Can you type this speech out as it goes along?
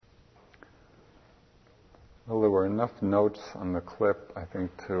Well, there were enough notes on the clip, I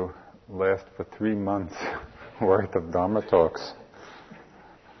think, to last for 3 months worth of Dharma talks.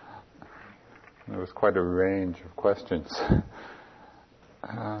 There was quite a range of questions.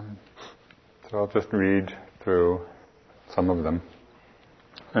 So I'll just read through some of them.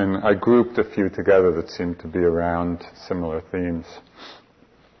 And I grouped a few together that seemed to be around similar themes.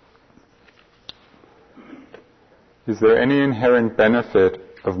 Is there any inherent benefit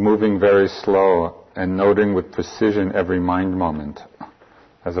of moving very slow and noting with precision every mind moment,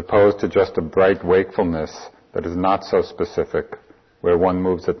 as opposed to just a bright wakefulness that is not so specific, where one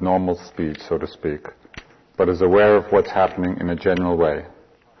moves at normal speed, so to speak, but is aware of what's happening in a general way?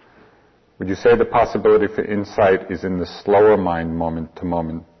 Would you say the possibility for insight is in the slower mind moment to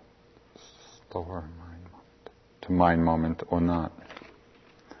mind moment or not?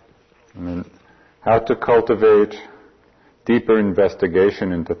 And then how to cultivate deeper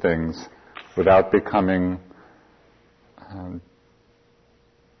investigation into things without becoming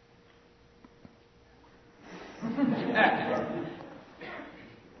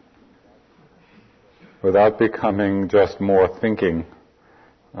just more thinking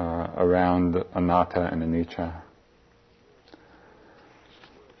around anatta and anicca.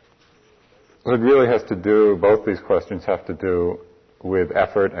 So it really has to do, both these questions have to do with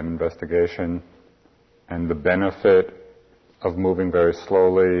effort and investigation and the benefit of moving very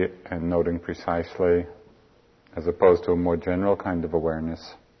slowly and noting precisely, as opposed to a more general kind of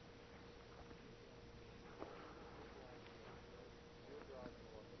awareness.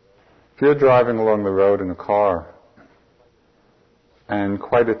 If you're driving along the road in a car and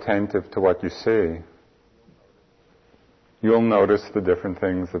quite attentive to what you see, you'll notice the different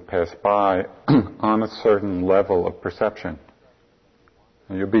things that pass by on a certain level of perception.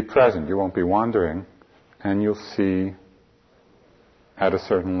 And you'll be present, you won't be wandering, and you'll see at a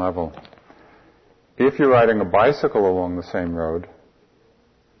certain level. If you're riding a bicycle along the same road,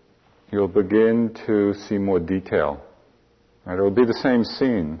 you'll begin to see more detail. Right? It'll be the same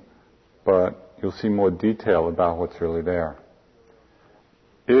scene, but you'll see more detail about what's really there.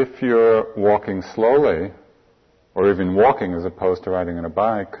 If you're walking slowly, or even walking as opposed to riding on a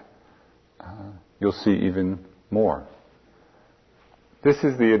bike, you'll see even more. This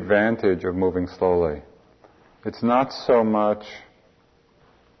is the advantage of moving slowly. It's not so much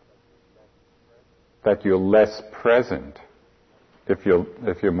that you're less present if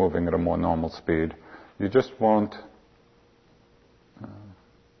you're moving at a more normal speed. You just won't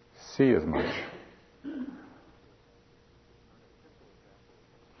see as much.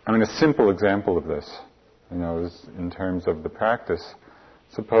 I mean, a simple example of this, is in terms of the practice.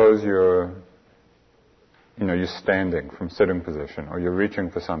 Suppose you're standing from sitting position, or you're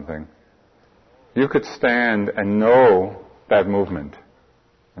reaching for something. You could stand and know that movement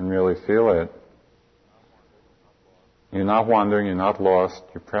and really feel it. You're not wandering, you're not lost,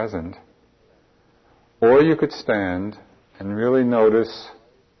 you're present. Or you could stand and really notice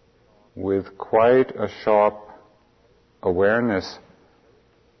with quite a sharp awareness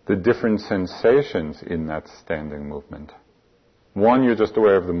the different sensations in that standing movement. One, you're just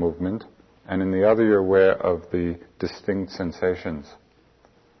aware of the movement, and in the other, you're aware of the distinct sensations.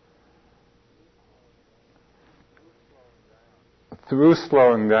 Through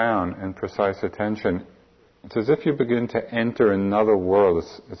slowing down and precise attention, it's as if you begin to enter another world.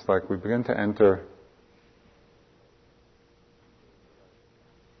 It's like we begin to enter,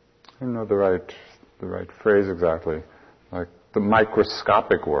 I don't know the right phrase exactly, like the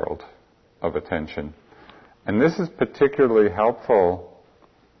microscopic world of attention. And this is particularly helpful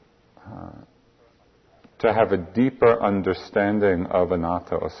to have a deeper understanding of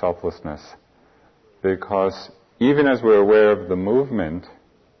anatta or selflessness, because even as we're aware of the movement,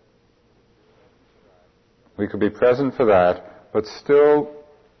 we could be present for that, but still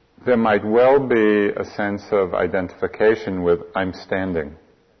there might well be a sense of identification with I'm standing.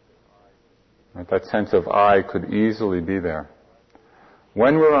 Right? That sense of I could easily be there.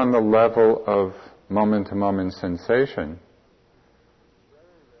 When we're on the level of moment-to-moment sensation,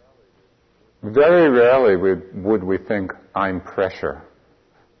 very rarely would we think I'm pressure.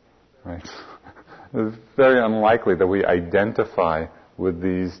 Right? It's very unlikely that we identify with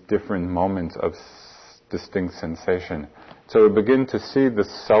these different moments of distinct sensation. So we begin to see the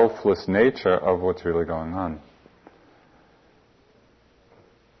selfless nature of what's really going on.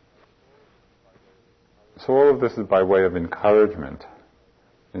 So all of this is by way of encouragement,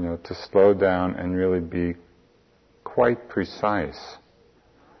 to slow down and really be quite precise.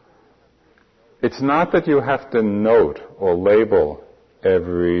 It's not that you have to note or label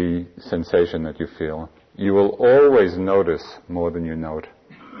every sensation that you feel. You will always notice more than you note.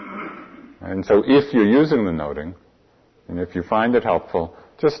 And so if you're using the noting, and if you find it helpful,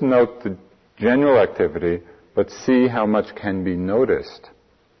 just note the general activity, but see how much can be noticed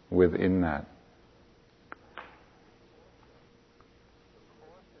within that.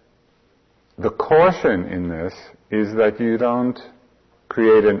 The caution in this is that you don't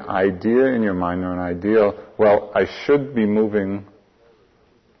create an idea in your mind or an ideal, well, I should be moving,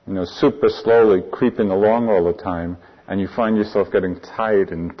 super slowly, creeping along all the time, and you find yourself getting tight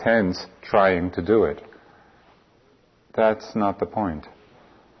and tense trying to do it. That's not the point.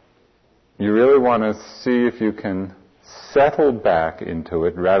 You really want to see if you can settle back into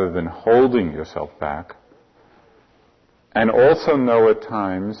it rather than holding yourself back. And also know at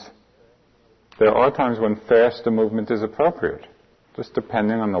times, there are times when faster movement is appropriate, just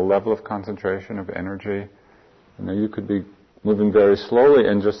depending on the level of concentration of energy. You could be moving very slowly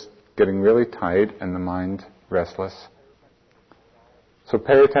and just getting really tight and the mind restless. So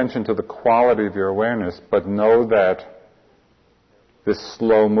pay attention to the quality of your awareness, but know that this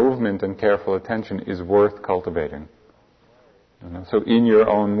slow movement and careful attention is worth cultivating. So in your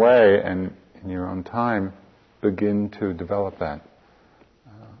own way and in your own time, begin to develop that.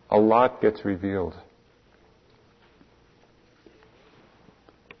 A lot gets revealed.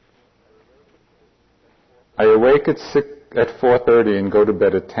 I awake at 4:30 and go to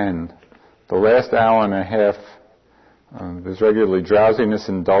bed at 10. The last hour and a half, there's regularly drowsiness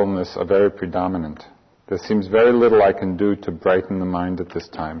and dullness are very predominant. There seems very little I can do to brighten the mind at this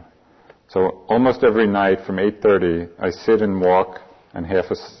time. So almost every night from 8:30, I sit and walk and half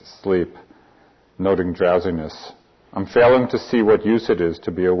asleep, noting drowsiness. I'm failing to see what use it is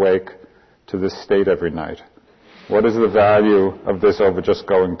to be awake to this state every night. What is the value of this over just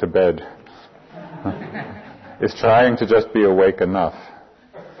going to bed? Is trying to just be awake enough?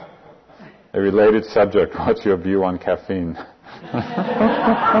 A related subject, what's your view on caffeine?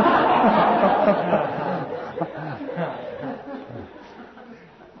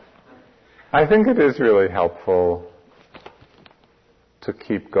 I think it is really helpful to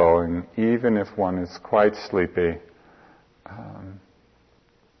keep going, even if one is quite sleepy.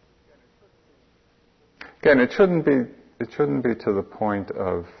 Again, it shouldn't be to the point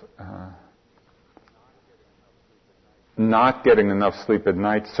of not getting enough sleep at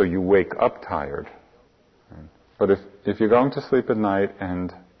night so you wake up tired. But if you're going to sleep at night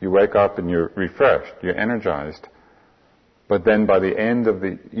and you wake up and you're refreshed, you're energized, but then by the end of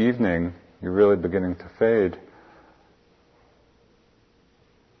the evening you're really beginning to fade,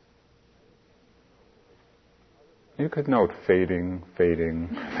 you could note fading, fading,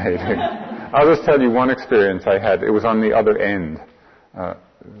 fading. I'll just tell you one experience I had. It was on the other end.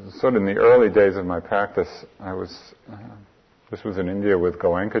 Sort of in the early days of my practice, this was in India with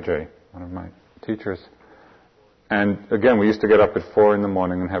Goenkaji, one of my teachers. And again, we used to get up at 4 a.m.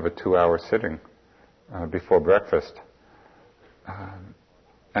 and have a 2-hour sitting before breakfast.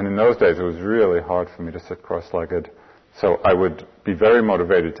 And in those days, it was really hard for me to sit cross-legged. So I would be very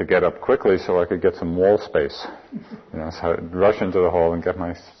motivated to get up quickly so I could get some wall space. So I'd rush into the hall and get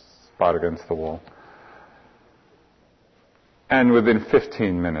my spot against the wall. And within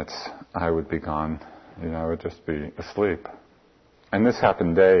 15 minutes, I would be gone. I would just be asleep. And this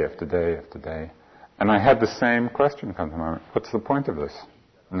happened day after day after day. And I had the same question come to my mind. What's the point of this?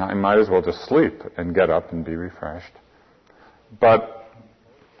 And I might as well just sleep and get up and be refreshed. But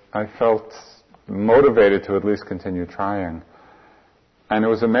I felt motivated to at least continue trying. And it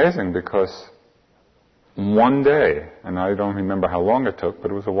was amazing because one day, and I don't remember how long it took,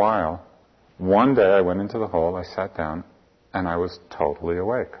 but it was a while, one day I went into the hall, I sat down, and I was totally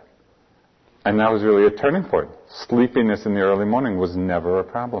awake. And that was really a turning point. Sleepiness in the early morning was never a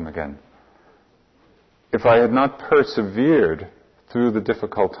problem again. If I had not persevered through the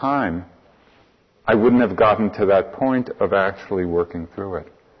difficult time, I wouldn't have gotten to that point of actually working through it.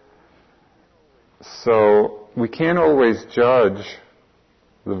 So we can't always judge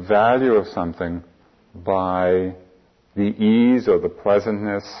the value of something by the ease or the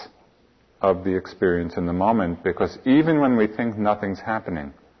pleasantness of the experience in the moment, because even when we think nothing's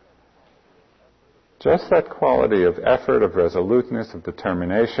happening, just that quality of effort, of resoluteness, of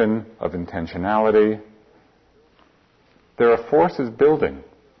determination, of intentionality, there are forces building.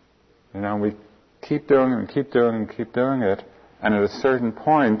 We keep doing it and keep doing it and keep doing it, and at a certain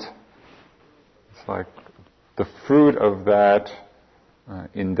point, it's like the fruit of that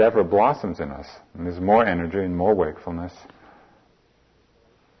endeavor blossoms in us, and there's more energy and more wakefulness.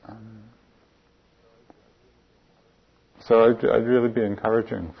 So I'd really be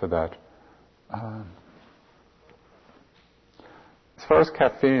encouraging for that. As far as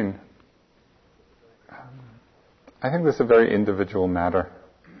caffeine, I think this is a very individual matter.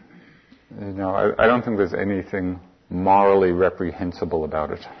 I don't think there's anything morally reprehensible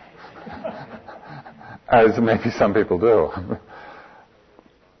about it, as maybe some people do.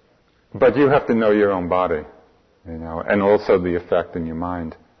 But you have to know your own body, and also the effect in your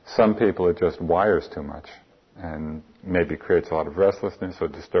mind. Some people it just wires too much, and maybe creates a lot of restlessness or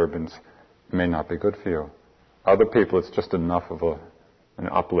disturbance. May not be good for you. Other people, it's just enough of an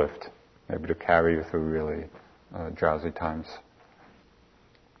uplift, maybe to carry you through really drowsy times.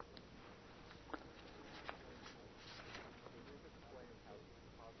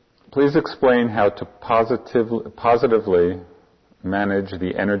 Please explain how to positively manage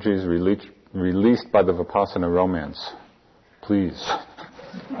the energies released by the Vipassana romance. Please.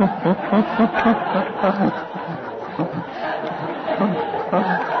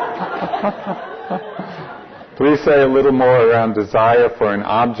 Please say a little more around desire for an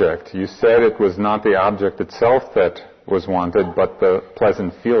object. You said it was not the object itself that was wanted, but the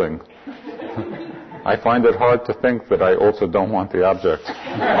pleasant feeling. I find it hard to think that I also don't want the object.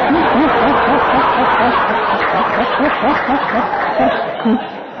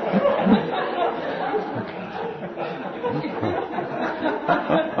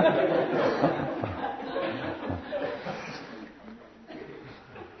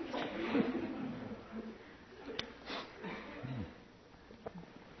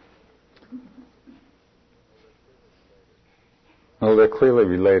 Well, they're clearly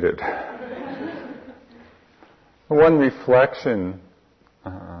related. One reflection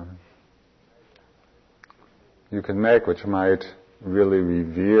you can make, which might really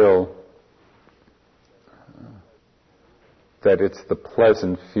reveal that it's the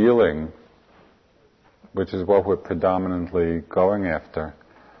pleasant feeling, which is what we're predominantly going after,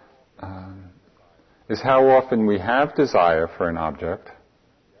 is how often we have desire for an object,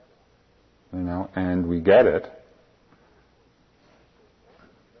 and we get it.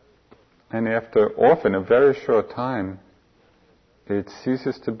 And after often a very short time, it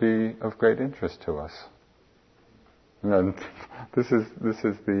ceases to be of great interest to us. This is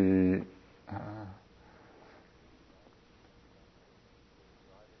the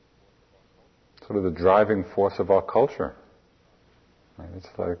sort of the driving force of our culture. Right? It's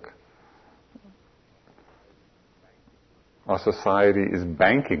like our society is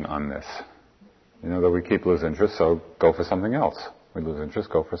banking on this. That we keep losing interest, so go for something else. We lose interest,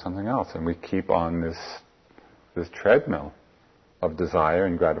 go for something else. And we keep on this treadmill of desire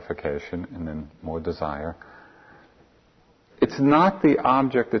and gratification and then more desire. It's not the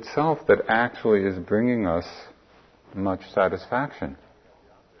object itself that actually is bringing us much satisfaction.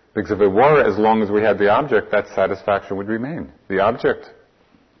 Because if it were, as long as we had the object, that satisfaction would remain. The object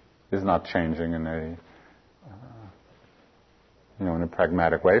is not changing in a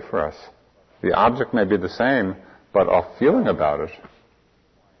pragmatic way for us. The object may be the same, but our feeling about it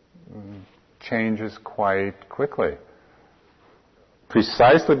changes quite quickly.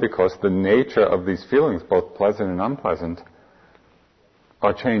 Precisely because the nature of these feelings, both pleasant and unpleasant,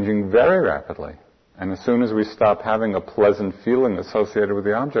 are changing very rapidly. And as soon as we stop having a pleasant feeling associated with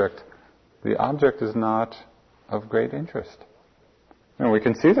the object is not of great interest. We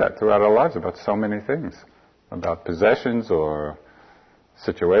can see that throughout our lives about so many things, about possessions or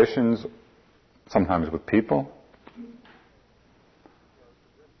situations, sometimes with people.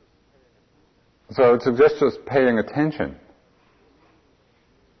 So it suggests just paying attention,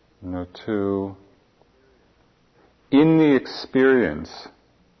 to, in the experience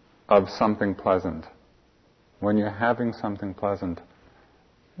of something pleasant, when you're having something pleasant,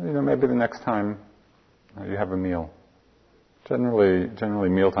 maybe the next time you have a meal. Generally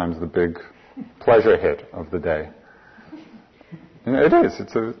mealtime is the big pleasure hit of the day. It is.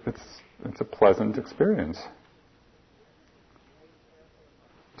 It's a pleasant experience.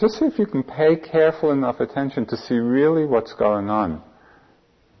 Just see if you can pay careful enough attention to see really what's going on.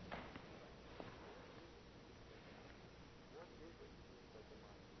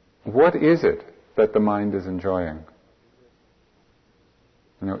 What is it that the mind is enjoying?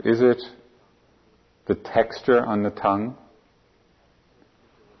 Is it the texture on the tongue?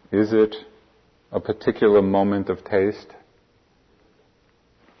 Is it a particular moment of taste?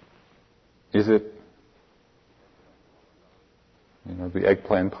 Is it the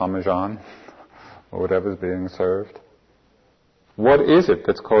eggplant parmesan, or whatever's being served? What is it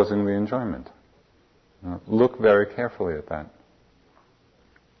that's causing the enjoyment? Look very carefully at that.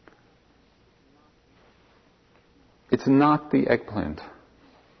 It's not the eggplant.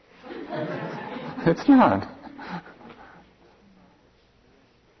 It's not.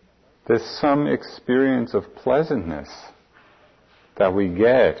 There's some experience of pleasantness that we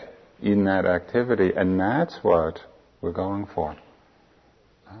get in that activity, and that's what we're going for.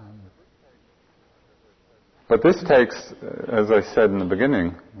 But this takes, as I said in the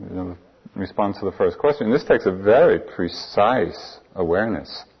beginning, in response to the first question, this takes a very precise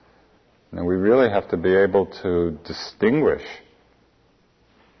awareness. We really have to be able to distinguish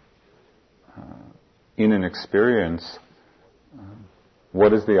in an experience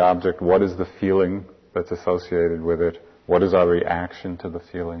what is the object, what is the feeling that's associated with it, what is our reaction to the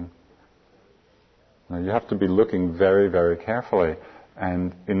feeling. Now, you have to be looking very, very carefully.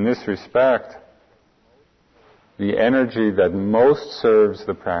 And in this respect, the energy that most serves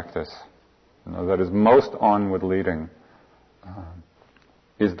the practice, that is most onward leading,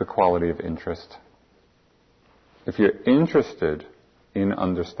 is the quality of interest. If you're interested in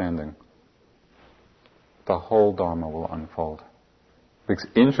understanding, the whole Dharma will unfold. Because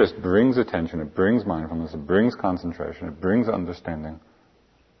interest brings attention, it brings mindfulness, it brings concentration, it brings understanding,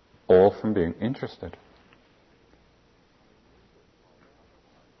 all from being interested.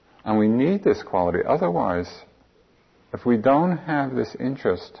 And we need this quality. Otherwise, if we don't have this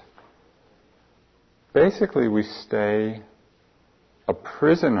interest, basically we stay a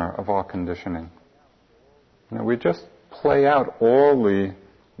prisoner of our conditioning. We just play out all the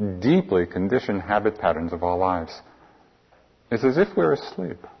deeply conditioned habit patterns of our lives. It's as if we're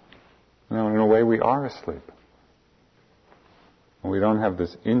asleep. In a way we are asleep. And we don't have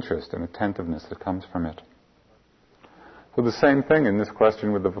this interest and attentiveness that comes from it. Well, the same thing in this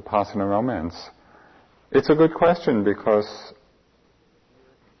question with the Vipassana romance. It's a good question because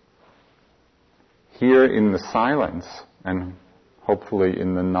here in the silence, and hopefully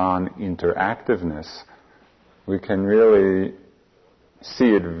in the non-interactiveness, we can really see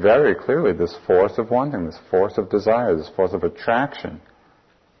it very clearly, this force of wanting, this force of desire, this force of attraction,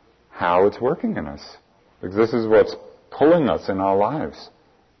 how it's working in us. Because this is what's pulling us in our lives,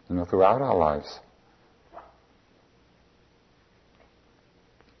 throughout our lives.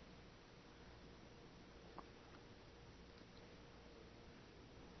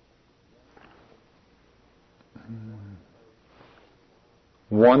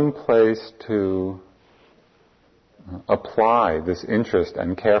 One place to apply this interest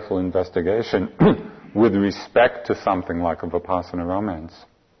and careful investigation with respect to something like a Vipassana romance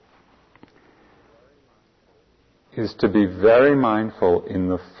is to be very mindful in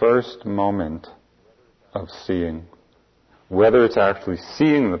the first moment of seeing, whether it's actually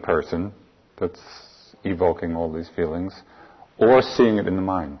seeing the person that's evoking all these feelings, or seeing it in the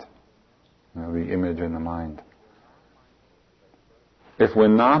mind, the image in the mind. If we're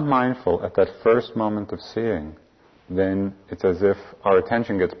not mindful at that first moment of seeing, then it's as if our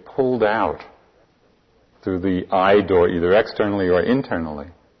attention gets pulled out through the eye door, either externally or internally.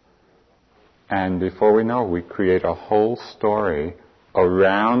 And before we know, we create a whole story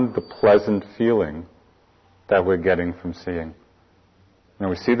around the pleasant feeling that we're getting from seeing.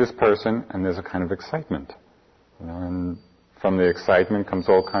 We see this person and there's a kind of excitement. And from the excitement comes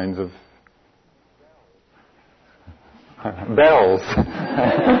all kinds of bells.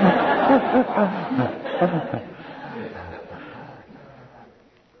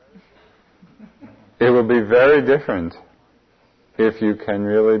 It will be very different if you can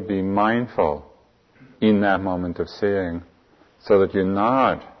really be mindful in that moment of seeing, so that you're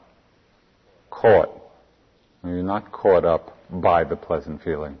not caught up by the pleasant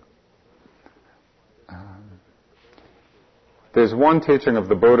feeling. There's one teaching of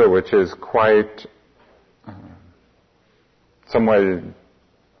the Buddha which is quite, some way,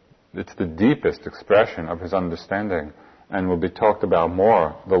 it's the deepest expression of his understanding, and will be talked about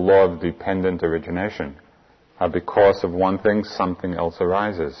more, the law of dependent origination. How because of one thing, something else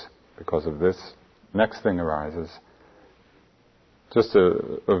arises. Because of this, next thing arises. Just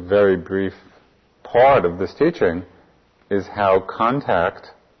a very brief part of this teaching is how contact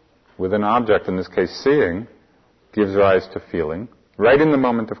with an object, in this case seeing, gives rise to feeling. Right in the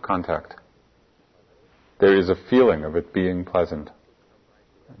moment of contact, there is a feeling of it being pleasant.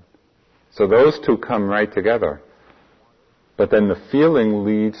 So those two come right together. But then the feeling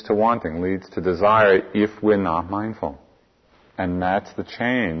leads to wanting, leads to desire if we're not mindful. And that's the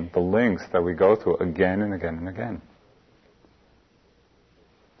chain, the links that we go through again and again and again.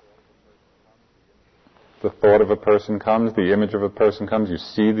 The thought of a person comes, the image of a person comes, you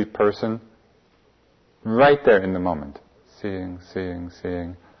see the person right there in the moment. Seeing, seeing,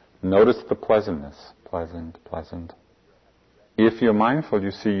 seeing. Notice the pleasantness. Pleasant, pleasant. If you're mindful,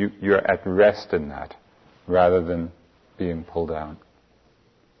 you see you're at rest in that, rather than being pulled out.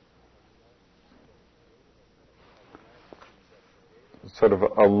 Sort of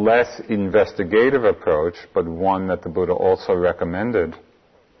a less investigative approach, but one that the Buddha also recommended.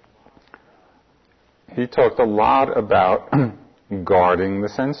 He talked a lot about guarding the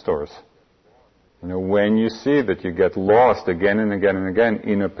sense doors. When you see that you get lost again and again and again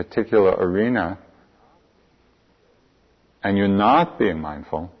in a particular arena, and you're not being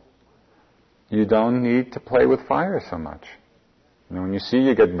mindful, you don't need to play with fire so much. When you see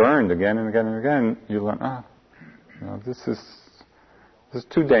you get burned again and again and again, you learn, this is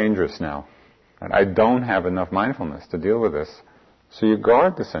too dangerous now. And I don't have enough mindfulness to deal with this. So you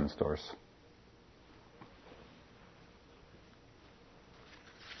guard the sense doors.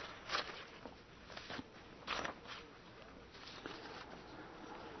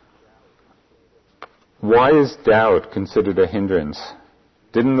 Why is doubt considered a hindrance?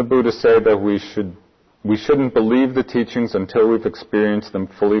 Didn't the Buddha say that we shouldn't believe the teachings until we've experienced them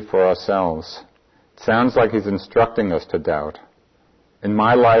fully for ourselves? It sounds like he's instructing us to doubt. In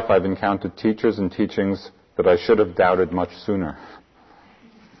my life, I've encountered teachers and teachings that I should have doubted much sooner.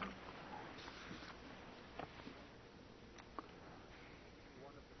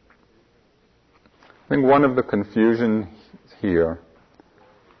 I think one of the confusion here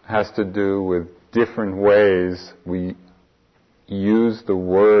has to do with different ways we use the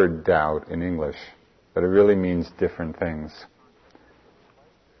word doubt in English, but it really means different things.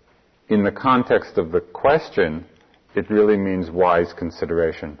 In the context of the question, it really means wise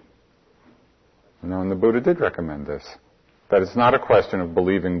consideration. And the Buddha did recommend this, that it's not a question of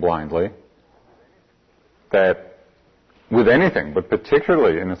believing blindly, that with anything, but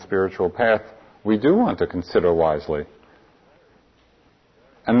particularly in a spiritual path, we do want to consider wisely.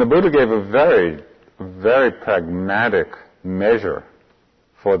 And the Buddha gave a very, very pragmatic measure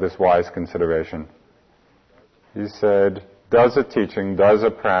for this wise consideration. He said, does a teaching, does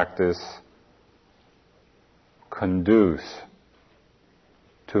a practice conduce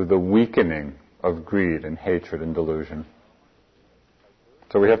to the weakening of greed and hatred and delusion?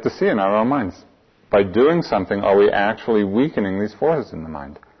 So we have to see in our own minds, by doing something, are we actually weakening these forces in the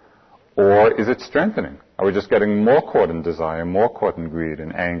mind? Or is it strengthening? Are we just getting more caught in desire, more caught in greed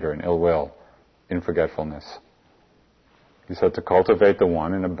and anger and ill will, in forgetfulness? He said to cultivate the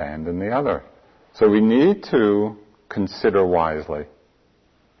one and abandon the other. So we need to consider wisely.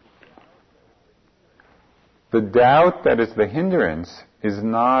 The doubt that is the hindrance is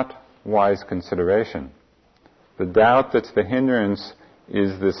not wise consideration. The doubt that's the hindrance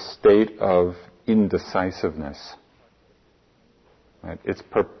is this state of indecisiveness. Right? It's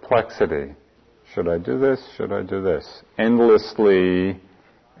perplexity. Should I do this? Should I do this? Endlessly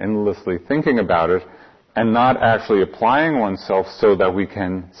thinking about it and not actually applying oneself so that we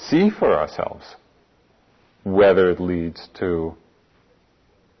can see for ourselves whether it leads to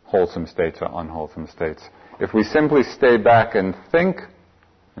wholesome states or unwholesome states. If we simply stay back and think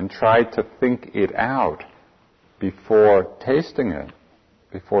and try to think it out before tasting it,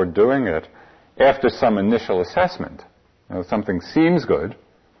 before doing it, after some initial assessment, something seems good,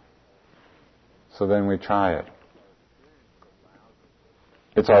 so then we try it.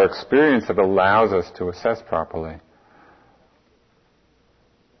 It's our experience that allows us to assess properly.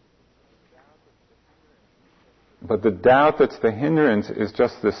 But the doubt that's the hindrance is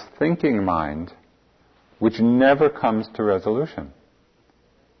just this thinking mind which never comes to resolution.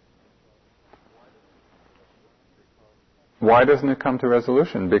 Why doesn't it come to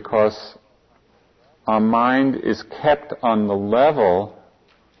resolution? Because our mind is kept on the level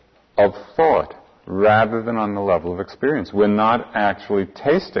of thought rather than on the level of experience. We're not actually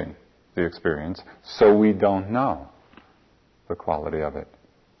tasting the experience, so we don't know the quality of it.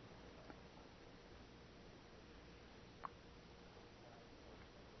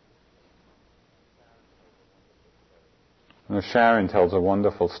 Sharon tells a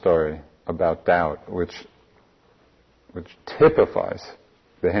wonderful story about doubt, which typifies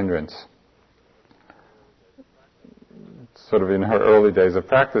the hindrance. Sort of in her early days of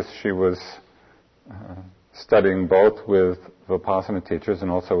practice, she was studying both with Vipassana teachers and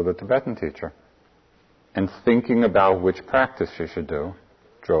also with a Tibetan teacher. And thinking about which practice she should do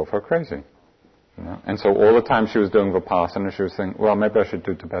drove her crazy. And so all the time she was doing Vipassana, she was thinking, well, maybe I should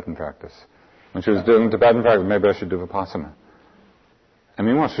do Tibetan practice. When she was doing Tibetan practice, maybe I should do Vipassana. And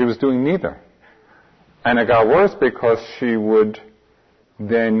meanwhile, she was doing neither. And it got worse because she would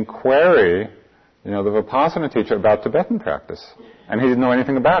then query, the Vipassana teacher about Tibetan practice. And he didn't know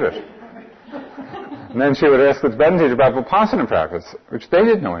anything about it. And then she would ask the Tibetan teacher about Vipassana practice, which they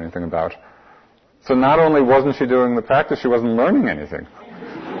didn't know anything about. So not only wasn't she doing the practice, she wasn't learning anything.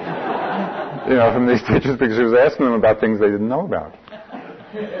 From these teachers, because she was asking them about things they didn't know about.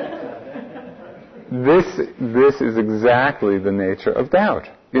 This is exactly the nature of doubt.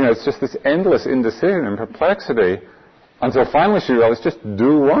 It's just this endless indecision and perplexity until finally she realized, just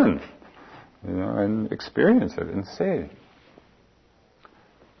do one, and experience it and see.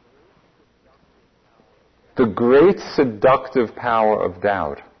 the great seductive power of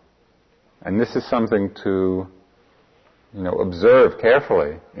doubt, and this is something to, observe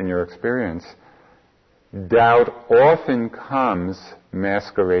carefully in your experience, doubt often comes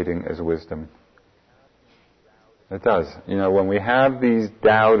masquerading as wisdom. It does. When we have these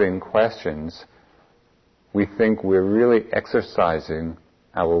doubting questions, we think we're really exercising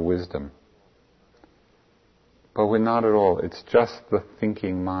our wisdom. But we're not at all. It's just the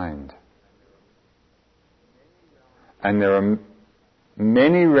thinking mind. And there are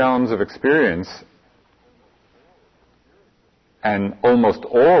many realms of experience, and almost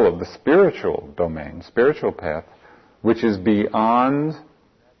all of the spiritual domain, spiritual path, which is beyond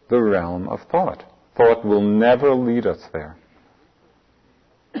the realm of thought. Thought will never lead us there.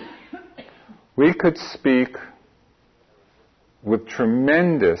 We could speak with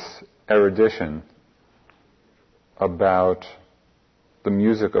tremendous erudition about the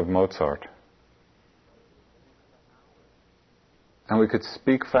music of Mozart. And we could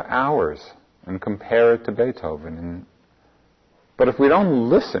speak for hours and compare it to Beethoven. But if we don't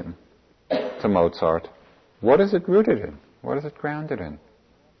listen to Mozart, what is it rooted in? What is it grounded in?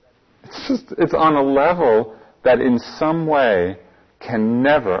 It's on a level that in some way can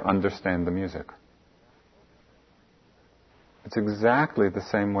never understand the music. It's exactly the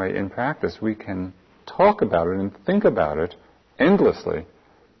same way in practice. We can talk about it and think about it endlessly.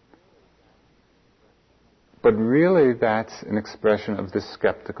 But really that's an expression of this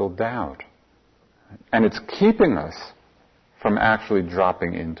skeptical doubt. And it's keeping us from actually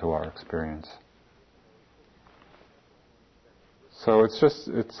dropping into our experience. So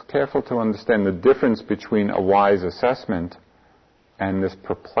it's careful to understand the difference between a wise assessment and this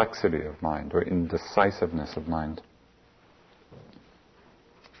perplexity of mind, or indecisiveness of mind.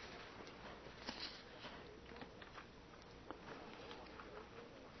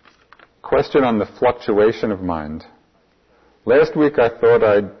 Question on the fluctuation of mind. Last week I thought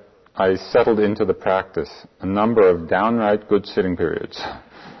I settled into the practice, a number of downright good sitting periods.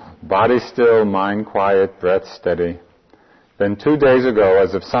 Body still, mind quiet, breath steady. Then 2 days ago,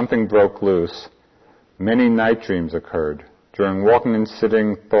 as if something broke loose, many night dreams occurred. During walking and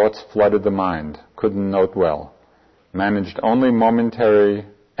sitting, thoughts flooded the mind, couldn't note well. Managed only momentary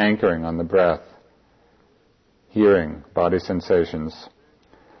anchoring on the breath. Hearing, body sensations.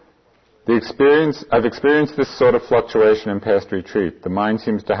 I've experienced this sort of fluctuation in past retreat. The mind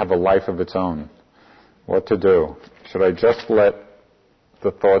seems to have a life of its own. What to do? Should I just let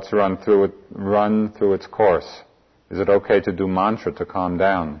the thoughts run through its course? Is it okay to do mantra to calm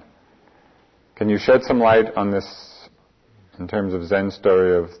down? Can you shed some light on this in terms of Zen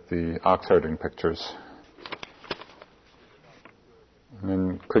story of the ox herding pictures?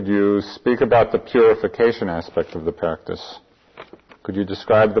 And could you speak about the purification aspect of the practice? Could you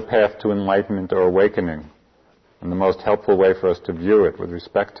describe the path to enlightenment or awakening and the most helpful way for us to view it with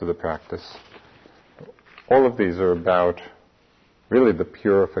respect to the practice? All of these are about really the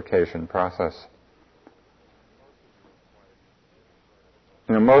purification process.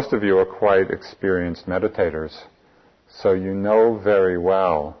 Most of you are quite experienced meditators, so you know very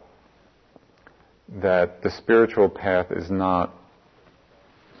well that the spiritual path is not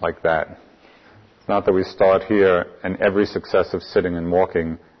like that. It's not that we start here and every successive sitting and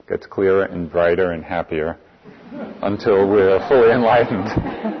walking gets clearer and brighter and happier until we're fully enlightened.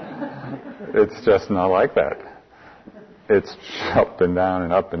 It's just not like that. It's up and down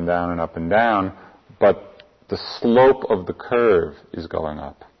and up and down and up and down, but the slope of the curve is going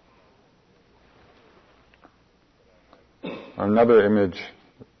up. Another image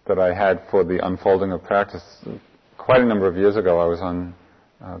that I had for the unfolding of practice, quite a number of years ago, I was on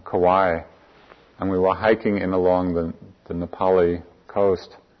Kauai, and we were hiking in along the Nepali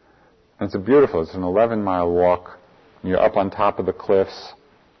coast. And it's an 11-mile walk. And you're up on top of the cliffs.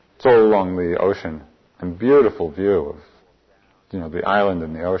 It's all along the ocean. And beautiful view of, the island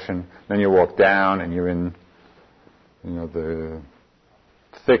and the ocean. Then you walk down and you're in, the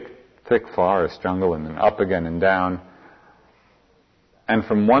thick forest jungle, and then up again and down. And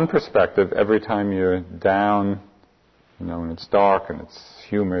from one perspective, every time you're down, when it's dark and it's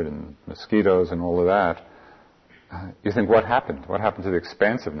humid and mosquitoes and all of that, you think, what happened? What happened to the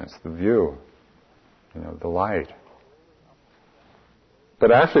expansiveness, the view, the light?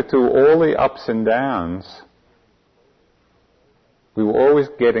 But actually, through all the ups and downs, we were always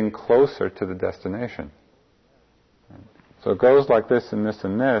getting closer to the destination. So it goes like this and this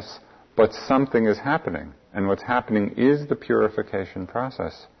and this, but something is happening. And what's happening is the purification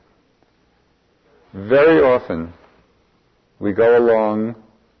process. Very often, we go along,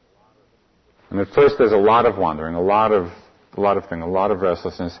 and at first there's a lot of wandering, a lot of a lot of things, a lot of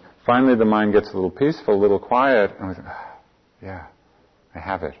restlessness. Finally, the mind gets a little peaceful, a little quiet, and we think, yeah, I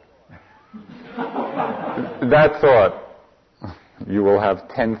have it. That thought, you will have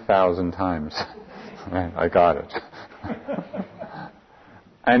 10,000 times. Right? I got it.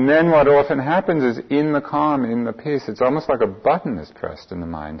 And then what often happens is in the calm, in the peace, it's almost like a button is pressed in the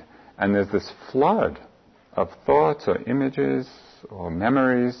mind, and there's this flood of thoughts or images or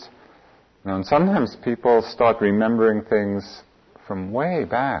memories. And sometimes people start remembering things from way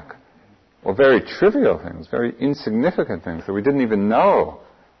back, or very trivial things, very insignificant things that we didn't even know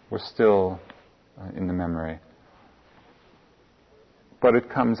were still in the memory. But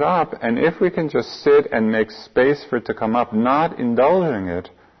it comes up, and if we can just sit and make space for it to come up, not indulging it,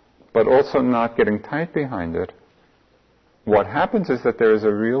 but also not getting tight behind it, what happens is that there is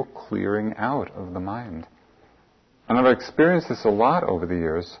a real clearing out of the mind. And I've experienced this a lot over the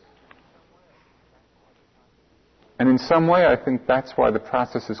years. And in some way, I think that's why the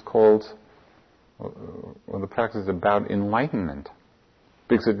process is called, or the practice is about enlightenment.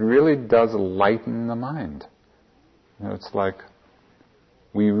 Because it really does lighten the mind. It's like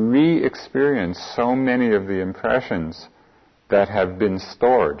we re-experience so many of the impressions that have been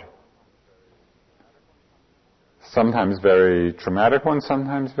stored. Sometimes very traumatic ones,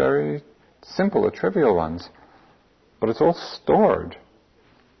 sometimes very simple or trivial ones. But it's all stored.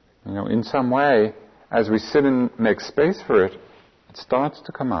 In some way, as we sit and make space for it, it starts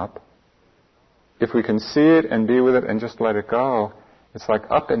to come up. If we can see it and be with it and just let it go, it's like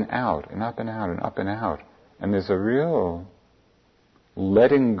up and out, and up and out, and up and out. And there's a real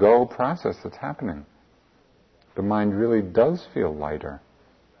letting go process that's happening. The mind really does feel lighter.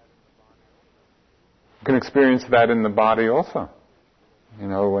 You can experience that in the body also.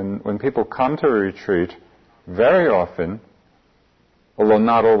 When people come to a retreat, very often, although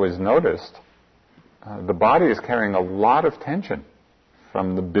not always noticed, the body is carrying a lot of tension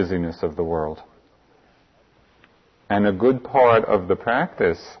from the busyness of the world. And a good part of the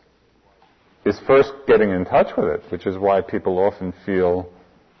practice is first getting in touch with it, which is why people often feel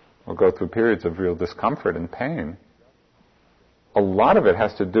or go through periods of real discomfort and pain. A lot of it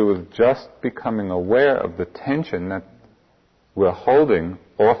has to do with just becoming aware of the tension that we're holding,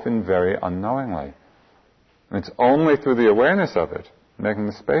 often very unknowingly. And it's only through the awareness of it, making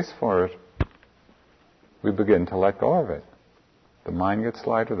the space for it, we begin to let go of it. The mind gets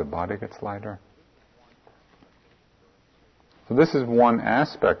lighter, the body gets lighter. So this is one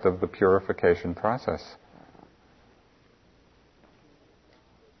aspect of the purification process.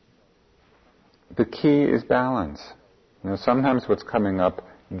 The key is balance. Sometimes what's coming up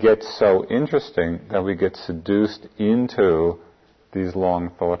gets so interesting that we get seduced into these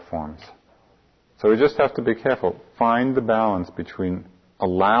long thought forms. So we just have to be careful. Find the balance between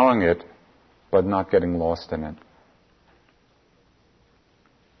allowing it but not getting lost in it.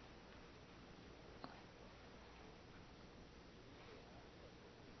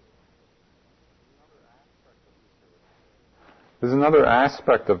 There's another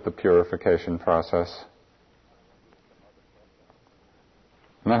aspect of the purification process.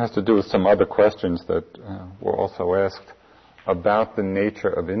 And that has to do with some other questions that were also asked about the nature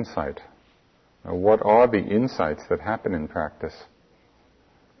of insight. What are the insights that happen in practice?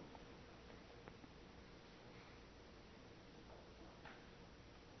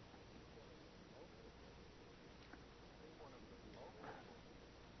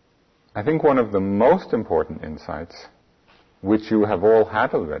 I think one of the most important insights, which you have all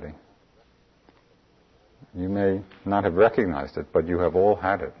had already, you may not have recognized it, but you have all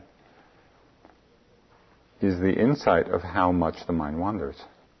had it, is the insight of how much the mind wanders.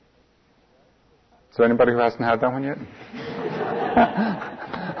 So anybody who hasn't had that one yet?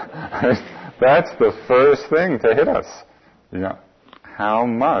 That's the first thing to hit us. How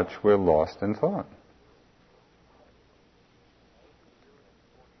much we're lost in thought.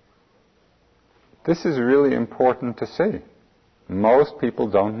 This is really important to see. Most people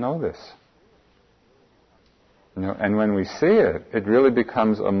don't know this. And when we see it, it really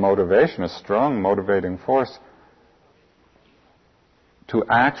becomes a motivation, a strong motivating force to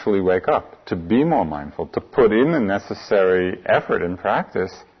actually wake up, to be more mindful, to put in the necessary effort and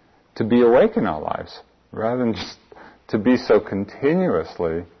practice to be awake in our lives, rather than just to be so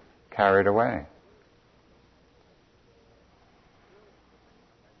continuously carried away.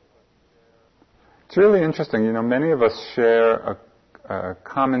 It's really interesting. Many of us share a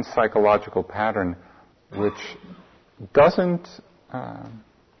common psychological pattern which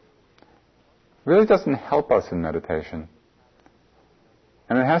really doesn't help us in meditation.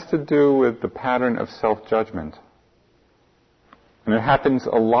 And it has to do with the pattern of self-judgment. And it happens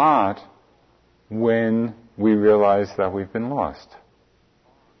a lot when we realize that we've been lost.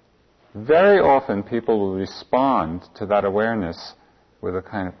 Very often people will respond to that awareness with a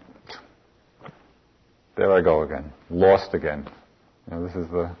kind of, there I go again, lost again. This is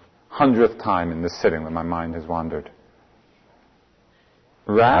the 100th time in this sitting that my mind has wandered.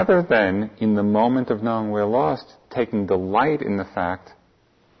 Rather than, in the moment of knowing we're lost, taking delight in the fact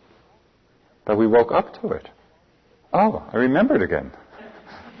that we woke up to it. Oh, I remembered again.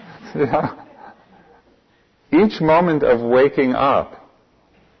 Each moment of waking up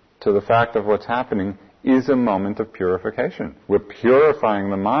to the fact of what's happening is a moment of purification. We're purifying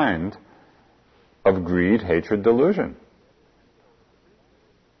the mind of greed, hatred, delusion.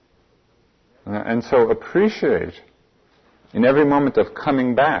 And so appreciate, in every moment of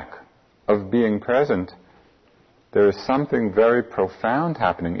coming back, of being present, there is something very profound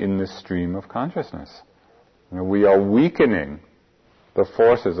happening in this stream of consciousness. We are weakening the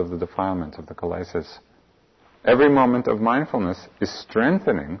forces of the defilement of the kilesas. Every moment of mindfulness is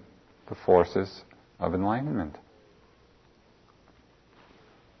strengthening the forces of enlightenment.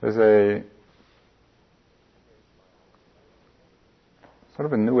 There's a sort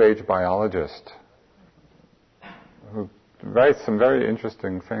of a New Age biologist who writes some very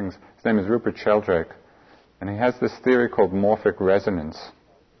interesting things. His name is Rupert Sheldrake, and he has this theory called morphic resonance.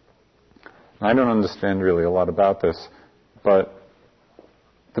 And I don't understand really a lot about this, but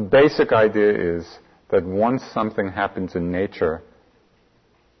the basic idea is that once something happens in nature,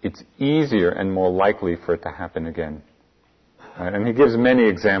 it's easier and more likely for it to happen again. And he gives many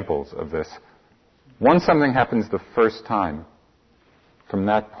examples of this. Once something happens the first time, from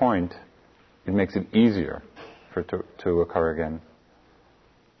that point, it makes it easier for it to occur again.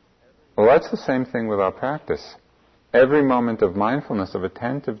 Well, that's the same thing with our practice. Every moment of mindfulness, of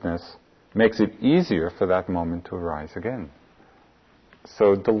attentiveness, makes it easier for that moment to arise again.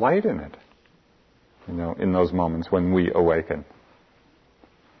 So delight in it, in those moments when we awaken.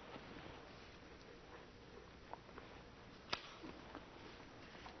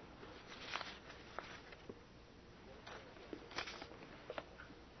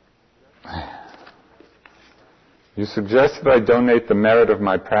 You suggest that I donate the merit of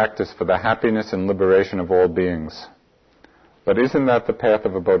my practice for the happiness and liberation of all beings. But isn't that the path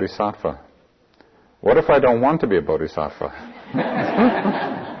of a bodhisattva? What if I don't want to be a bodhisattva?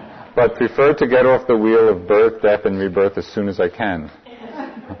 But prefer to get off the wheel of birth, death, and rebirth as soon as I can?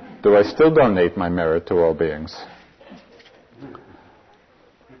 Do I still donate my merit to all beings?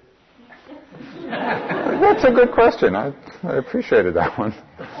 That's a good question. I appreciated that one.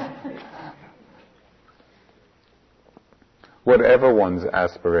 Whatever one's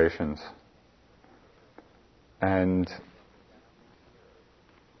aspirations, and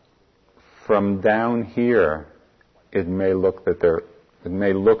from down here, it may look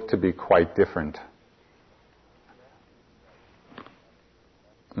to be quite different.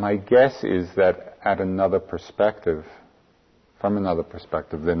 My guess is that from another perspective,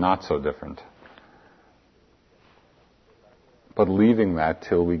 they're not so different. But leaving that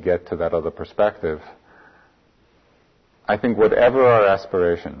till we get to that other perspective, I think whatever our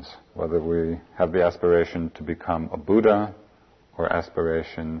aspirations, whether we have the aspiration to become a Buddha or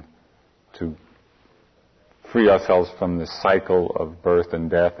aspiration to free ourselves from this cycle of birth and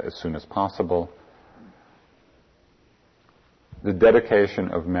death as soon as possible, the dedication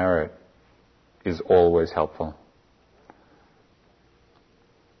of merit is always helpful.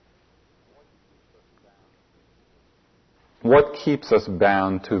 What keeps us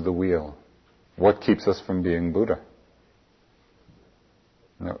bound to the wheel? What keeps us from being Buddha?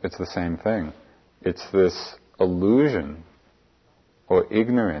 It's the same thing. It's this illusion or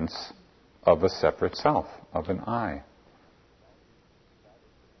ignorance of a separate self, of an I.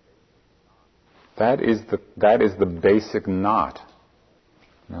 That is the basic knot,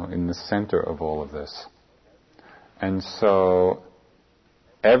 in the center of all of this. And so,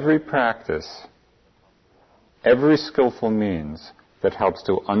 every practice, every skillful means that helps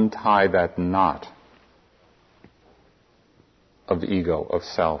to untie that knot of ego, of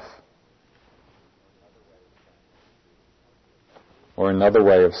self. Or another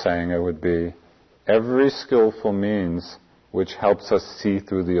way of saying it would be, every skillful means which helps us see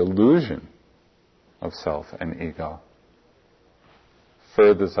through the illusion of self and ego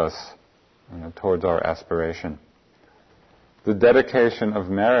furthers us towards our aspiration. The dedication of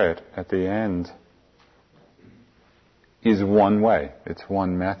merit at the end is one way. It's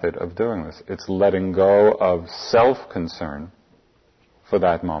one method of doing this. It's letting go of self-concern for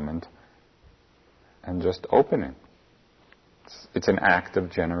that moment and just opening. It's an act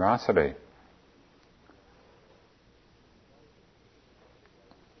of generosity.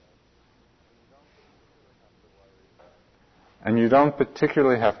 And you don't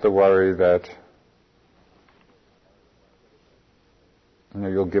particularly have to worry that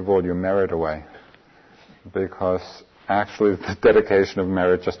you'll give all your merit away, because actually the dedication of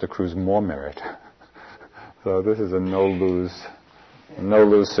merit just accrues more merit. So this is a no-lose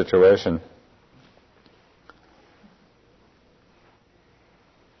situation.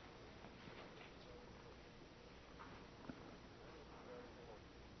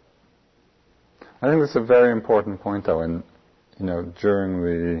 I think this is a very important point, though, and during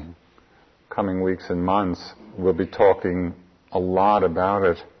the coming weeks and months, we'll be talking a lot about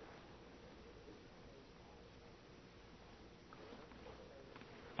it.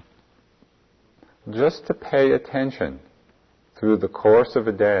 Just to pay attention through the course of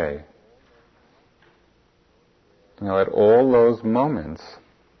a day, at all those moments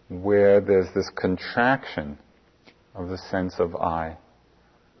where there's this contraction of the sense of I.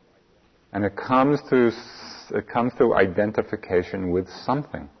 And it comes through identification with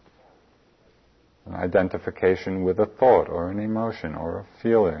something. An identification with a thought or an emotion or a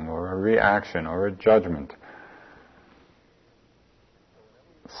feeling or a reaction or a judgment.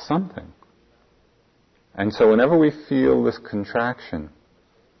 Something. And so whenever we feel this contraction,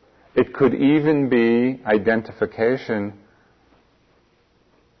 it could even be identification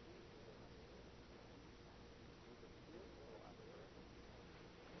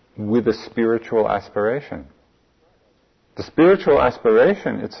with a spiritual aspiration. The spiritual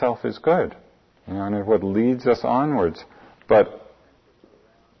aspiration itself is good, and it's what leads us onwards. But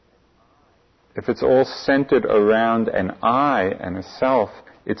if it's all centered around an I and a self,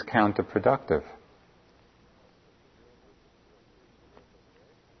 it's counterproductive.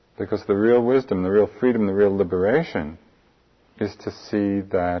 Because the real wisdom, the real freedom, the real liberation is to see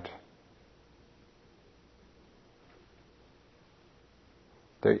that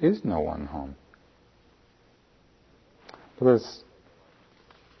there is no one home. We'll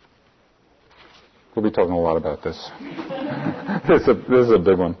be talking a lot about this. This is a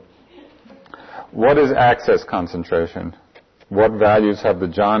big one. What is access concentration? What values have the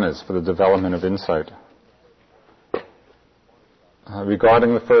jhanas for the development of insight?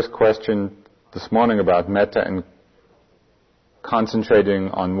 Regarding the first question this morning about metta and concentrating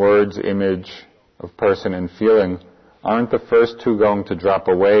on words, image of person and feeling, aren't the first two going to drop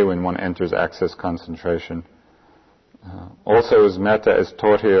away when one enters access concentration? Also, is metta as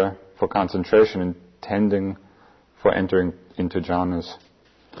taught here for concentration intending for entering into jhanas?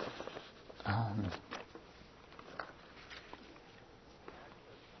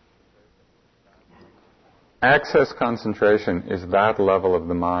 Access concentration is that level of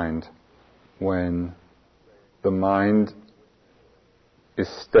the mind when the mind is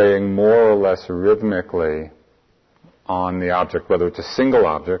staying more or less rhythmically on the object, whether it's a single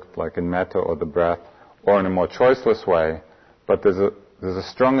object, like in metta or the breath, or in a more choiceless way, but there's a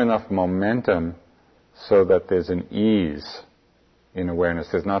strong enough momentum so that there's an ease in awareness.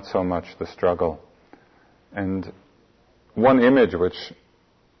 There's not so much the struggle. And one image which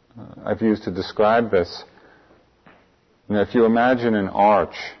I've used to describe this, if you imagine an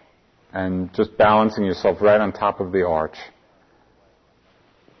arch and just balancing yourself right on top of the arch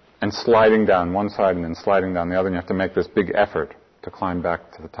and sliding down one side and then sliding down the other, and you have to make this big effort to climb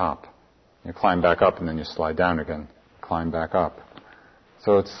back to the top. You climb back up and then you slide down again, climb back up.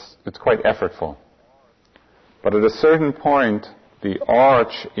 So it's quite effortful. But at a certain point, the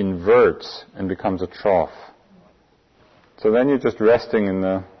arch inverts and becomes a trough. So then you're just resting in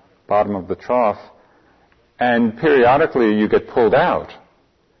the bottom of the trough, and periodically you get pulled out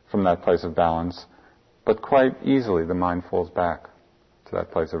from that place of balance, but quite easily the mind falls back to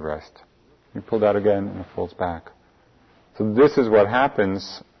that place of rest. You pull out again and it falls back. So this is what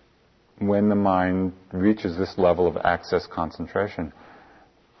happens when the mind reaches this level of access concentration.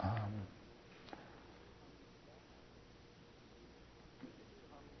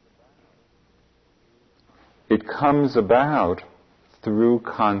 It comes about through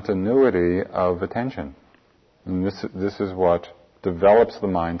continuity of attention. And this is what develops the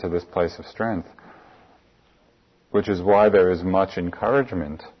mind to this place of strength, which is why there is much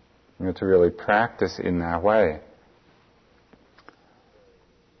encouragement to really practice in that way.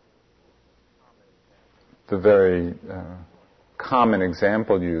 The very common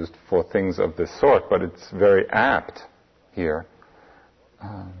example used for things of this sort, but it's very apt here,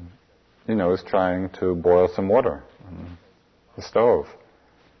 is trying to boil some water on the stove.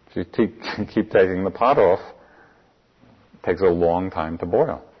 If you keep taking the pot off, it takes a long time to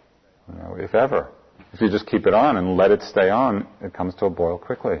boil, if ever. If you just keep it on and let it stay on, it comes to a boil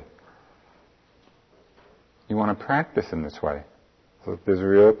quickly. You want to practice in this way. So there's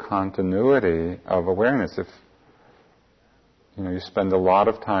real continuity of awareness. You spend a lot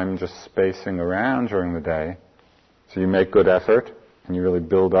of time just spacing around during the day. So you make good effort, and you really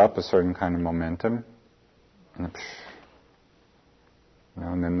build up a certain kind of momentum, and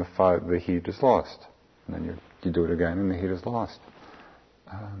then the heat is lost. And then you do it again, and the heat is lost.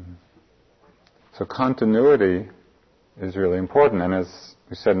 So continuity is really important. And as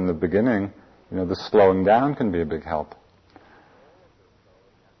we said in the beginning, the slowing down can be a big help.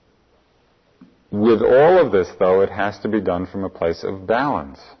 With all of this, though, it has to be done from a place of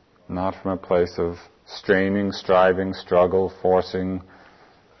balance, not from a place of straining, striving, struggle, forcing,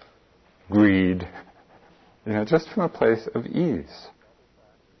 greed. Just from a place of ease.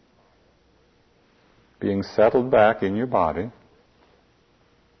 Being settled back in your body.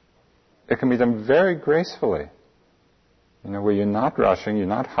 It can be done very gracefully. Where you're not rushing, you're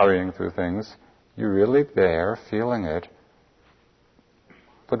not hurrying through things. You're really there, feeling it,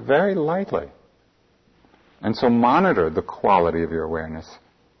 but very lightly. And so monitor the quality of your awareness.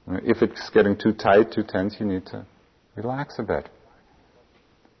 If it's getting too tight, too tense, you need to relax a bit.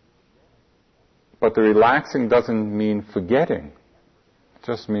 But the relaxing doesn't mean forgetting. It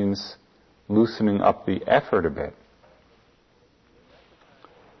just means loosening up the effort a bit.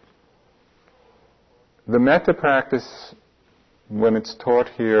 The metta practice, when it's taught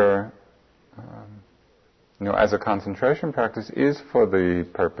here, as a concentration practice, is for the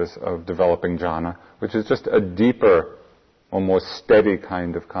purpose of developing jhana, which is just a deeper or more steady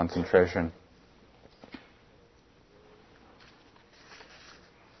kind of concentration.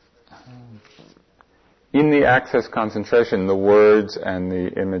 In the access concentration, the words and the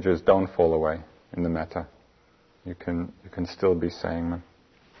images don't fall away in the metta. You can still be saying them.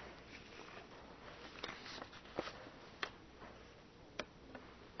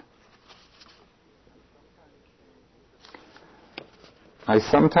 I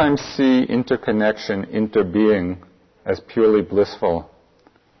sometimes see interconnection, interbeing, as purely blissful,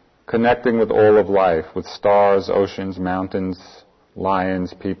 connecting with all of life, with stars, oceans, mountains,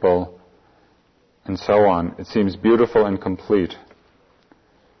 lions, people, and so on. It seems beautiful and complete.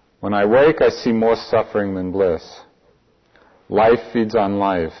 When I wake, I see more suffering than bliss. Life feeds on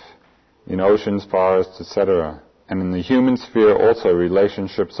life, in oceans, forests, etc. And in the human sphere also,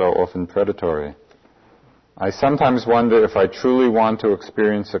 relationships are often predatory. I sometimes wonder if I truly want to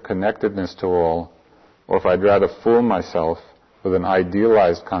experience a connectedness to all, or if I'd rather fool myself with an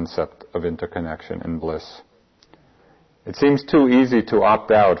idealized concept of interconnection and bliss. It seems too easy to opt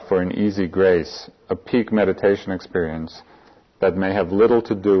out for an easy grace, a peak meditation experience that may have little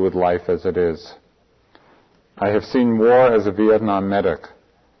to do with life as it is. I have seen war as a Vietnam medic.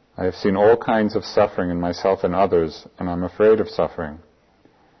 I have seen all kinds of suffering in myself and others, and I'm afraid of suffering.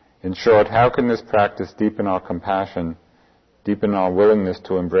 In short, how can this practice deepen our compassion, deepen our willingness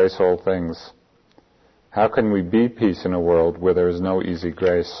to embrace all things? How can we be peace in a world where there is no easy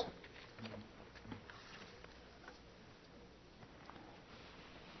grace?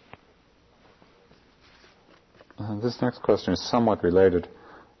 This next question is somewhat related.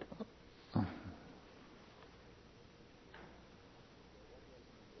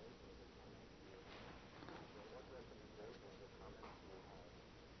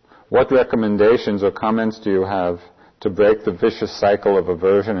 What recommendations or comments do you have to break the vicious cycle of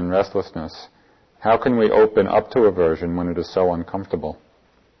aversion and restlessness? How can we open up to aversion when it is so uncomfortable?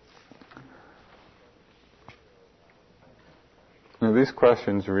 These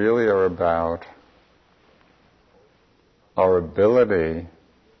questions really are about our ability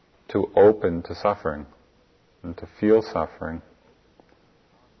to open to suffering and to feel suffering,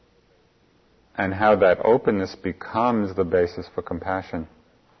 and how that openness becomes the basis for compassion.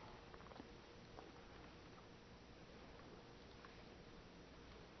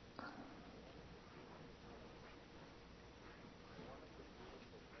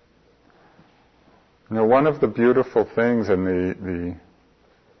 One of the beautiful things and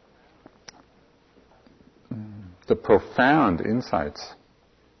the profound insights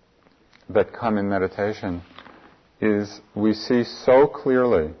that come in meditation is we see so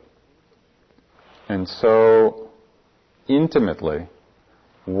clearly and so intimately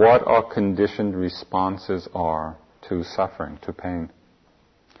what our conditioned responses are to suffering, to pain.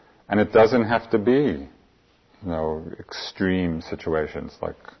 And it doesn't have to be, extreme situations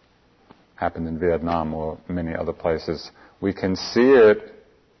like happened in Vietnam or many other places. We can see it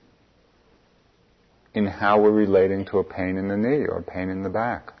in how we're relating to a pain in the knee or a pain in the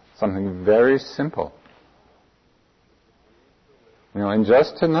back. Something very simple. And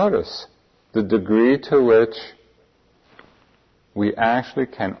just to notice the degree to which we actually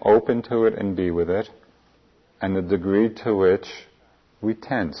can open to it and be with it, and the degree to which we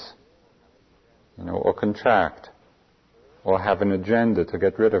tense, or contract, or have an agenda to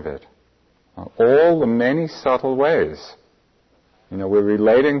get rid of it. All the many subtle ways, we're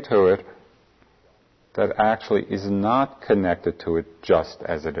relating to it that actually is not connected to it just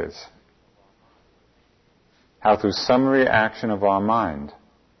as it is. How through some reaction of our mind,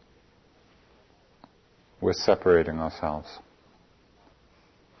 we're separating ourselves.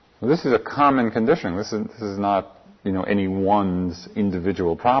 This is a common condition. This is not, any one's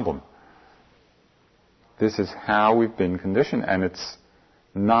individual problem. This is how we've been conditioned, and it's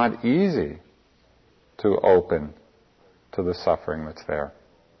not easy to open to the suffering that's there.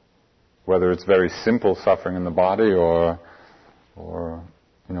 Whether it's very simple suffering in the body or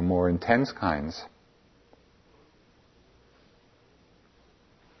more intense kinds.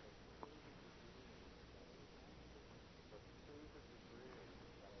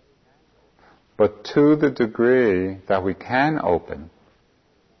 But to the degree that we can open,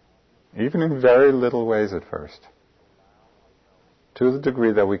 even in very little ways at first, to the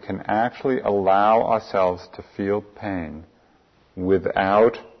degree that we can actually allow ourselves to feel pain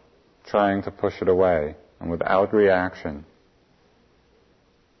without trying to push it away and without reaction,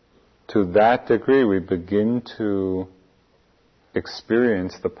 to that degree we begin to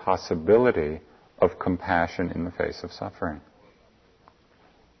experience the possibility of compassion in the face of suffering.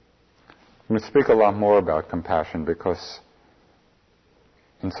 I'm going to speak a lot more about compassion because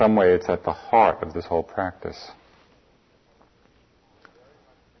in some way it's at the heart of this whole practice.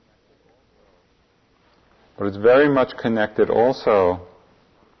 But it's very much connected also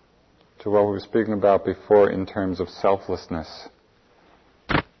to what we were speaking about before in terms of selflessness.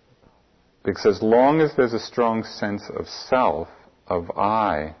 Because as long as there's a strong sense of self, of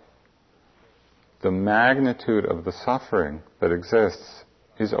I, the magnitude of the suffering that exists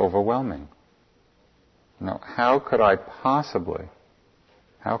is overwhelming. How could I possibly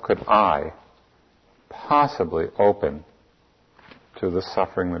open to the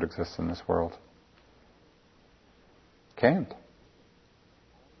suffering that exists in this world? Can't.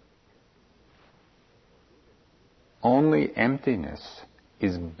 Only emptiness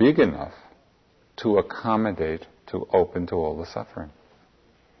is big enough to accommodate, to open to all the suffering.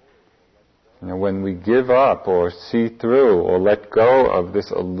 When we give up or see through or let go of this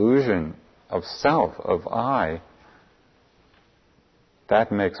illusion of self, of I,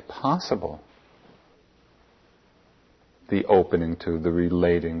 that makes possible the opening to, the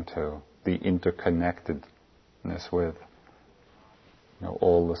relating to, the interconnectedness with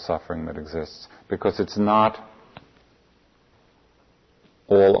all the suffering that exists. Because it's not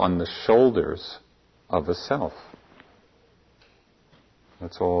all on the shoulders of a self.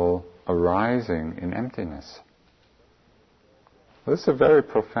 It's all arising in emptiness. This is a very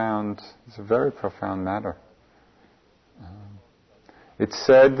profound matter. It's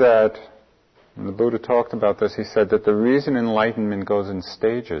said that, when the Buddha talked about this, he said that the reason enlightenment goes in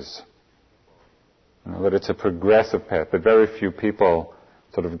stages, that it's a progressive path, that very few people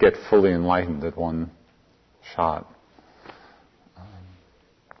sort of get fully enlightened at one shot,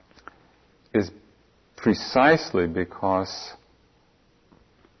 is precisely because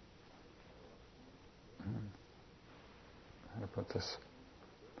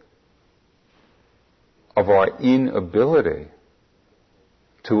of our inability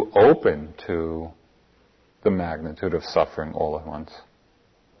to open to the magnitude of suffering all at once.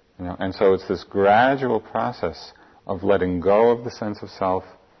 And so it's this gradual process of letting go of the sense of self,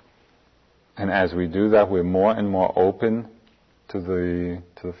 and as we do that, we're more and more open to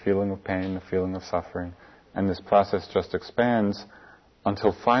the feeling of pain, the feeling of suffering, and this process just expands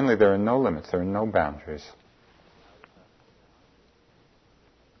until finally there are no limits, there are no boundaries.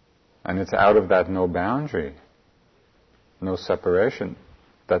 And it's out of that no boundary, no separation,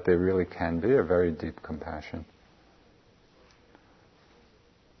 that there really can be a very deep compassion.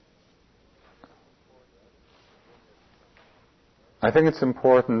 I think it's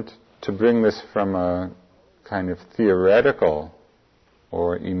important to bring this from a kind of theoretical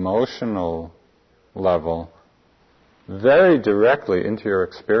or emotional level very directly into your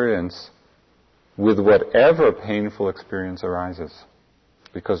experience with whatever painful experience arises.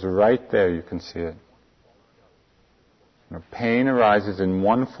 Because right there you can see it. Pain arises in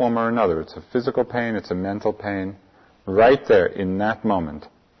one form or another. It's a physical pain, it's a mental pain. Right there, in that moment,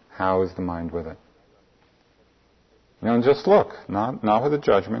 how is the mind with it? And just look, not with a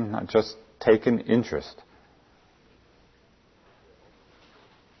judgment, not just take an interest.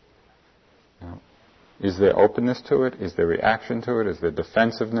 Is there openness to it? Is there reaction to it? Is there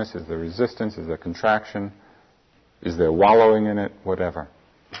defensiveness? Is there resistance? Is there contraction? Is there wallowing in it? Whatever.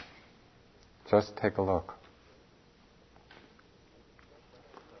 Just take a look.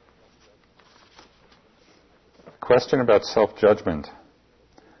 question about self-judgment.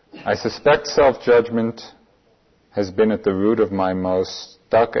 I suspect self-judgment has been at the root of my most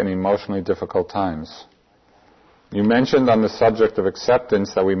stuck and emotionally difficult times. You mentioned on the subject of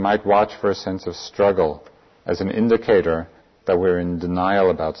acceptance that we might watch for a sense of struggle as an indicator that we're in denial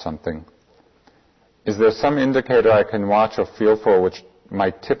about something. Is there some indicator I can watch or feel for which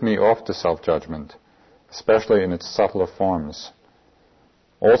might tip me off to self-judgment, especially in its subtler forms?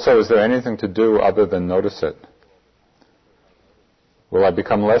 Also, is there anything to do other than notice it? Will I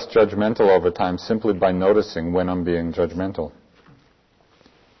become less judgmental over time simply by noticing when I'm being judgmental?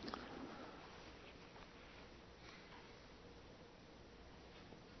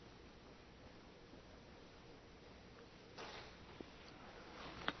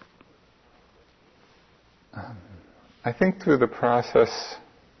 I think through the process,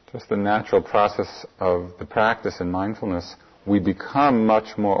 just the natural process of the practice in mindfulness, we become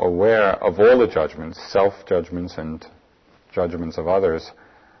much more aware of all the judgments, self-judgments and judgments of others.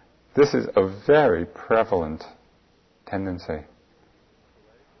 This is a very prevalent tendency.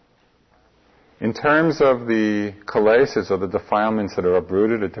 In terms of the kilesas or the defilements that are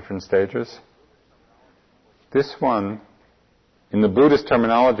uprooted at different stages, this one, in the Buddhist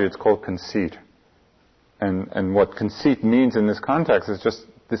terminology, it's called conceit. And what conceit means in this context is just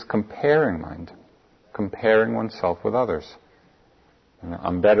this comparing mind, comparing oneself with others.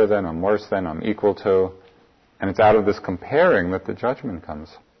 I'm better than, I'm worse than, I'm equal to. And it's out of this comparing that the judgment comes.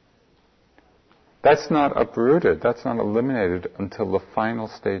 That's not uprooted, that's not eliminated until the final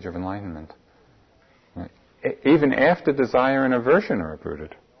stage of enlightenment. Even after desire and aversion are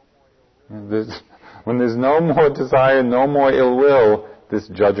uprooted. When there's no more desire, no more ill will, this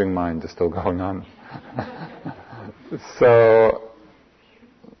judging mind is still going on. So,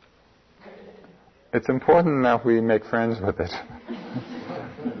 it's important that we make friends with it.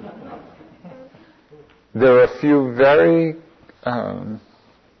 There are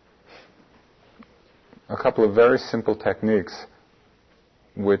a couple of very simple techniques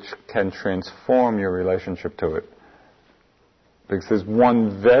which can transform your relationship to it. Because there's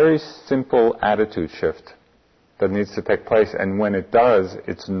one very simple attitude shift that needs to take place, and when it does,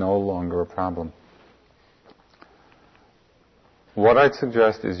 it's no longer a problem. What I'd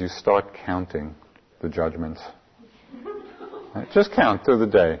suggest is you start counting the judgments. Right? Just count through the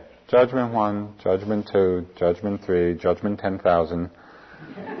day. Judgment 1, Judgment 2, Judgment 3, Judgment 10,000.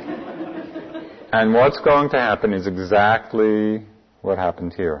 And what's going to happen is exactly what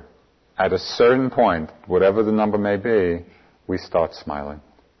happened here. At a certain point, whatever the number may be, we start smiling.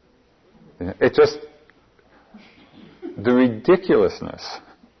 It just, the ridiculousness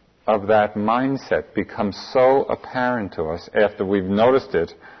of that mindset becomes so apparent to us after we've noticed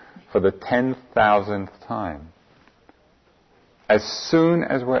it for the 10,000th time. As soon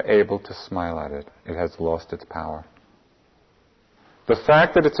as we're able to smile at it, it has lost its power. The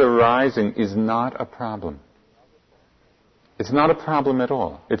fact that it's arising is not a problem. It's not a problem at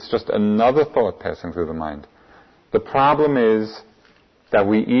all. It's just another thought passing through the mind. The problem is that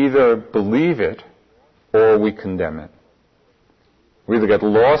we either believe it or we condemn it. We either get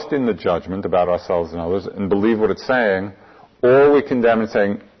lost in the judgment about ourselves and others and believe what it's saying, or we condemn it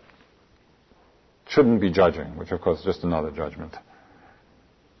saying, shouldn't be judging, which of course is just another judgment.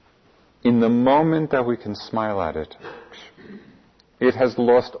 In the moment that we can smile at it, it has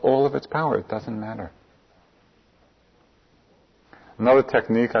lost all of its power. It doesn't matter. Another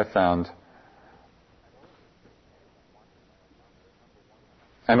technique I found,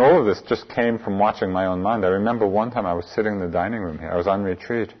 and all of this just came from watching my own mind. I remember one time I was sitting in the dining room here. I was on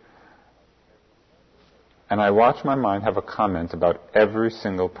retreat. And I watched my mind have a comment about every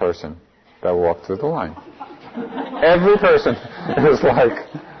single person that walked through the line. Every person. It was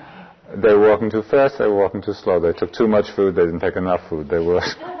like, they were walking too fast, they were walking too slow, they took too much food, they didn't take enough food, they were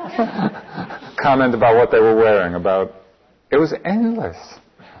comment about what they were wearing, about, it was endless.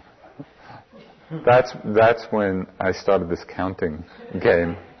 That's when I started this counting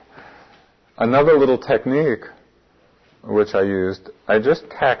game. Another little technique which I used, I just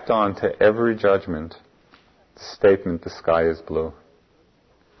tacked on to every judgment the statement, the sky is blue.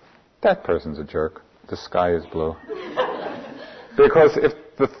 That person's a jerk. The sky is blue. Because if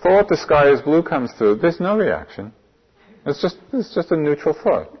the thought the sky is blue comes through, there's no reaction. It's just a neutral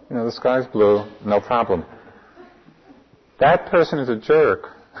thought. The sky is blue, no problem. That person is a jerk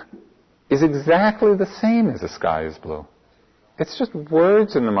is exactly the same as the sky is blue. It's just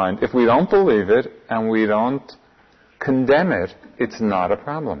words in the mind. If we don't believe it and we don't condemn it, it's not a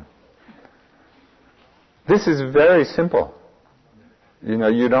problem. This is very simple.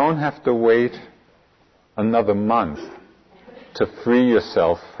 You don't have to wait another month to free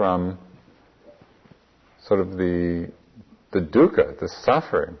yourself from sort of the dukkha, the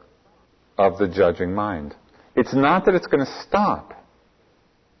suffering of the judging mind. It's not that it's going to stop.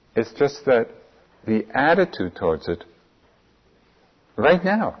 It's just that the attitude towards it, right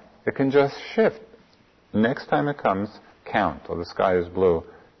now, it can just shift. Next time it comes, count, or the sky is blue,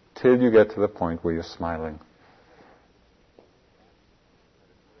 till you get to the point where you're smiling.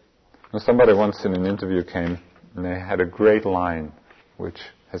 Somebody once in an interview came, and they had a great line, which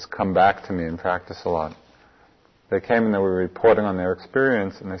has come back to me in practice a lot. They came and they were reporting on their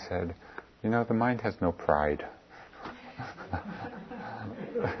experience, and they said, the mind has no pride.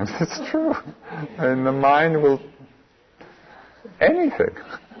 It's true. And the mind will... anything.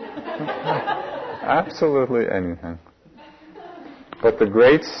 Absolutely anything. But the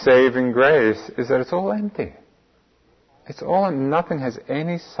great saving grace is that it's all empty. It's all, nothing has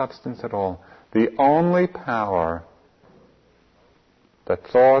any substance at all. The only power that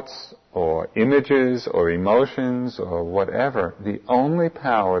thoughts or images or emotions or whatever, the only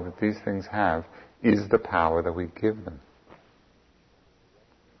power that these things have is the power that we give them.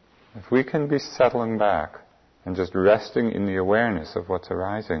 If we can be settling back and just resting in the awareness of what's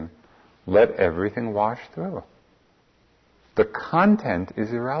arising, let everything wash through. The content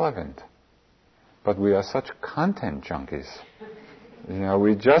is irrelevant. But we are such content junkies.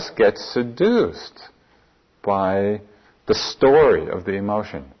 We just get seduced by the story of the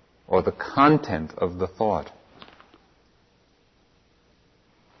emotion or the content of the thought.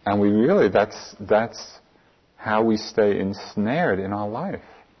 And we really, that's how we stay ensnared in our life.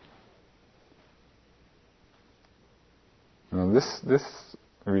 This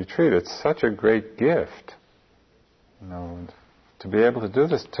retreat, it's such a great gift, to be able to do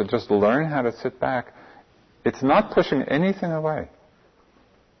this, to just learn how to sit back. It's not pushing anything away.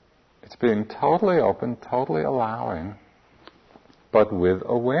 It's being totally open, totally allowing, but with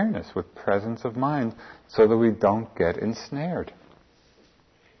awareness, with presence of mind, so that we don't get ensnared.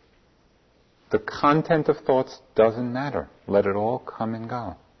 The content of thoughts doesn't matter. Let it all come and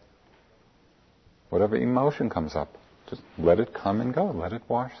go. Whatever emotion comes up, just let it come and go. Let it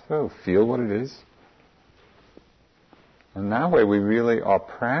wash through. Feel what it is. And that way we really are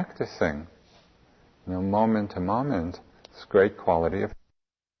practicing, moment to moment, this great quality of